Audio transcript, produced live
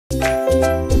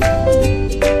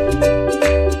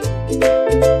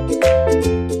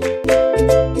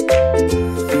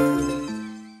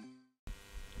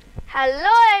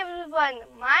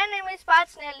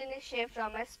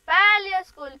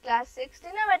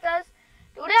matters.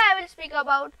 Today I will speak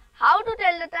about how to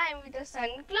tell the time with a sun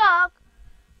clock.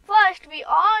 First, we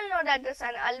all know that the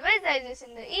sun always rises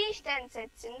in the east and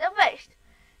sets in the west.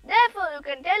 Therefore, you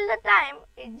can tell the time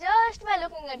just by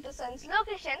looking at the sun's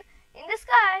location in the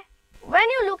sky. When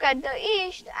you look at the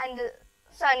east and the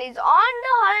sun is on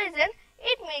the horizon,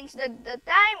 it means that the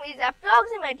time is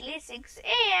approximately 6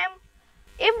 a.m.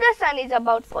 If the sun is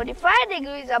about 45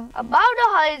 degrees above the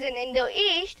horizon in the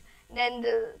east, then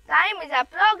the time is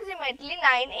approximately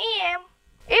 9 a.m.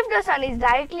 If the sun is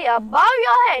directly above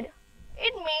your head,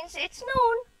 it means it's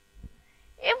noon.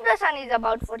 If the sun is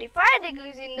about 45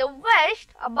 degrees in the west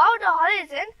above the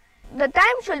horizon, the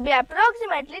time should be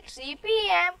approximately 3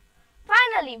 p.m.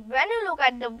 Finally, when you look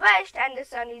at the west and the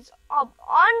sun is up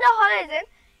on the horizon,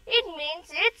 it means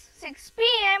it's 6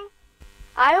 p.m.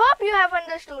 I hope you have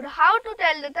understood how to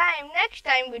tell the time next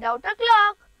time without a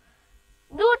clock.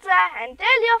 Do try and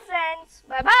tell your friends.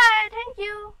 Bye-bye.